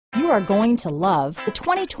are going to love the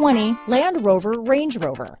 2020 Land Rover Range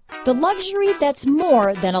Rover. The luxury that's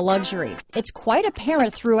more than a luxury. It's quite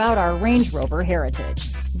apparent throughout our Range Rover heritage.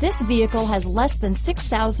 This vehicle has less than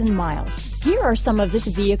 6,000 miles. Here are some of this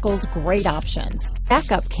vehicle's great options: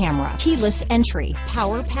 backup camera, keyless entry,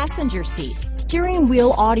 power passenger seat, steering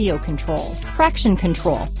wheel audio controls, traction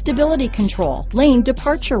control, stability control, lane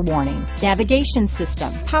departure warning, navigation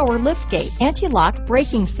system, power liftgate, anti-lock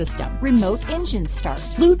braking system, remote engine start,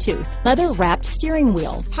 Bluetooth, leather-wrapped steering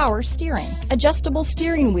wheel, power steering, adjustable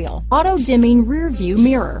steering wheel, auto-dimming rear view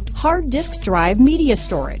mirror, hard disk drive media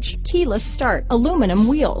storage, keyless start, aluminum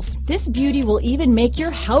wheels. This beauty will even make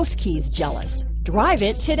your house keys jealous. Drive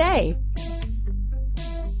it today.